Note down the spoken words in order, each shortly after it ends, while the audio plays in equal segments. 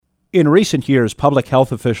In recent years, public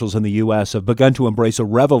health officials in the U.S. have begun to embrace a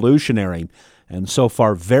revolutionary and so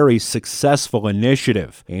far very successful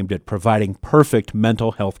initiative aimed at providing perfect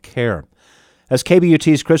mental health care. As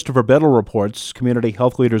KBUT's Christopher Biddle reports, community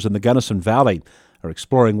health leaders in the Gunnison Valley are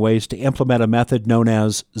exploring ways to implement a method known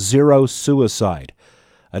as zero suicide.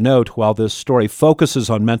 A note, while this story focuses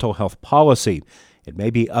on mental health policy, it may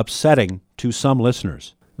be upsetting to some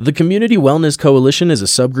listeners. The Community Wellness Coalition is a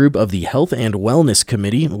subgroup of the Health and Wellness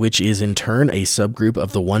Committee, which is in turn a subgroup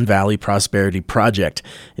of the One Valley Prosperity Project.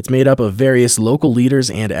 It's made up of various local leaders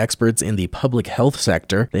and experts in the public health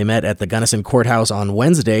sector. They met at the Gunnison Courthouse on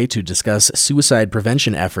Wednesday to discuss suicide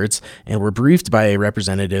prevention efforts and were briefed by a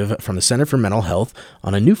representative from the Center for Mental Health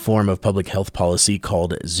on a new form of public health policy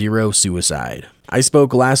called zero suicide. I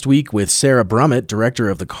spoke last week with Sarah Brummett, director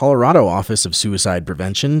of the Colorado Office of Suicide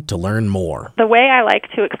Prevention, to learn more. The way I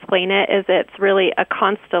like to explain it is it's really a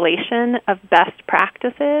constellation of best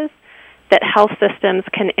practices that health systems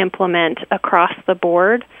can implement across the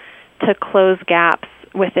board to close gaps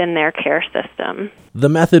within their care system. The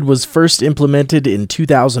method was first implemented in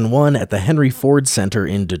 2001 at the Henry Ford Center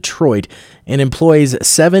in Detroit and employs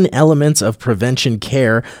 7 elements of prevention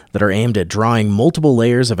care that are aimed at drawing multiple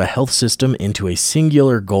layers of a health system into a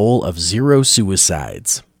singular goal of zero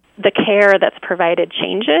suicides. The care that's provided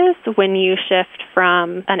changes when you shift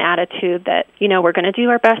from an attitude that, we're going to do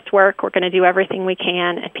our best work, we're going to do everything we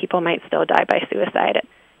can, and people might still die by suicide,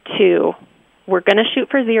 to we're going to shoot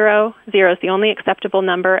for zero. Zero is the only acceptable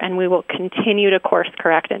number, and we will continue to course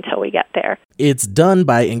correct until we get there. It's done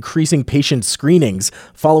by increasing patient screenings,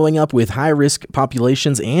 following up with high-risk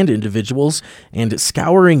populations and individuals, and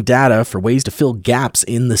scouring data for ways to fill gaps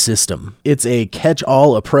in the system. It's a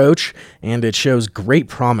catch-all approach, and it shows great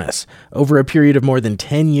promise. Over a period of more than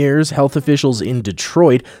 10 years, health officials in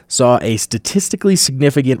Detroit saw a statistically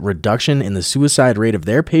significant reduction in the suicide rate of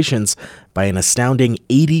their patients by an astounding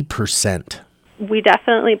 80%. We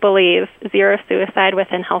definitely believe zero suicide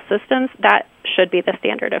within health systems, that should be the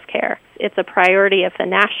standard of care. It's a priority of the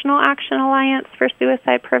National Action Alliance for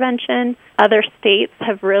Suicide Prevention. Other states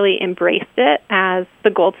have really embraced it as the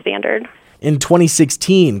gold standard. In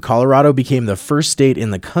 2016, Colorado became the first state in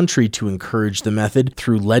the country to encourage the method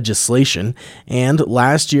through legislation, and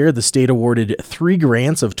last year the state awarded 3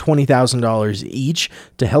 grants of $20,000 each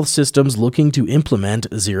to health systems looking to implement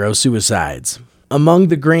zero suicides. Among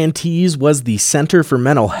the grantees was the Center for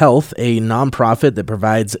Mental Health, a nonprofit that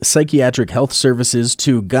provides psychiatric health services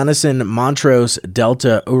to Gunnison, Montrose,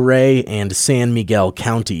 Delta, Ouray, and San Miguel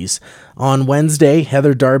counties. On Wednesday,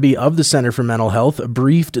 Heather Darby of the Center for Mental Health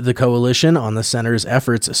briefed the coalition on the center's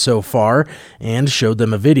efforts so far and showed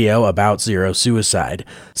them a video about zero suicide.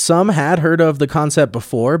 Some had heard of the concept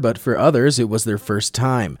before, but for others, it was their first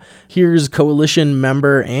time. Here's coalition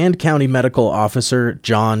member and county medical officer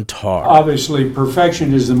John Tarr. Obviously,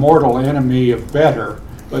 perfection is the mortal enemy of better,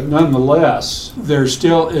 but nonetheless, there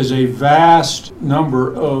still is a vast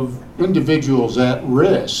number of individuals at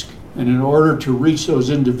risk. And in order to reach those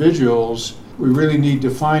individuals, we really need to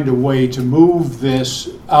find a way to move this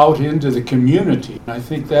out into the community. I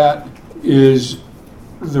think that is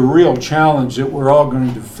the real challenge that we're all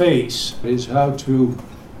going to face, is how to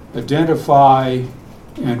identify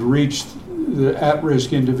and reach the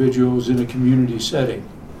at-risk individuals in a community setting.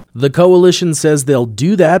 The coalition says they'll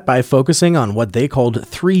do that by focusing on what they called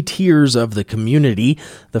 3 tiers of the community,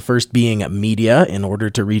 the first being media in order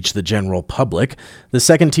to reach the general public. The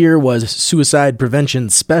second tier was suicide prevention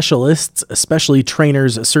specialists, especially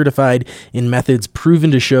trainers certified in methods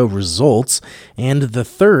proven to show results. And the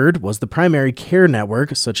third was the primary care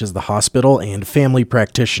network, such as the hospital and family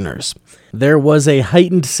practitioners. There was a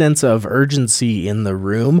heightened sense of urgency in the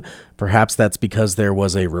room. Perhaps that's because there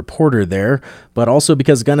was a reporter there, but also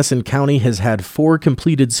because Gunnison County has had 4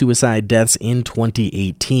 completed suicide deaths in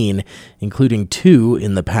 2018, including 2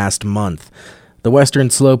 in the past month. The western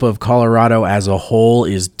slope of Colorado as a whole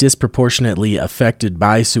is disproportionately affected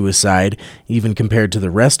by suicide, even compared to the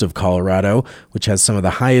rest of Colorado, which has some of the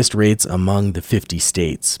highest rates among the 50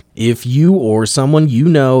 states. If you or someone you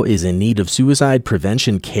know is in need of suicide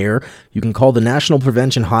prevention care, you can call the National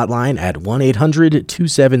Prevention Hotline at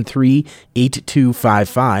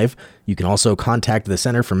 1-800-273-8255. You can also contact the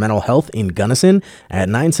Center for Mental Health in Gunnison at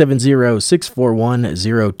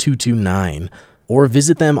 970-641-0229. or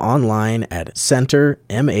visit them online at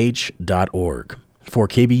centermh.org. For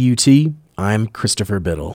KBUT, I'm Christopher Biddle.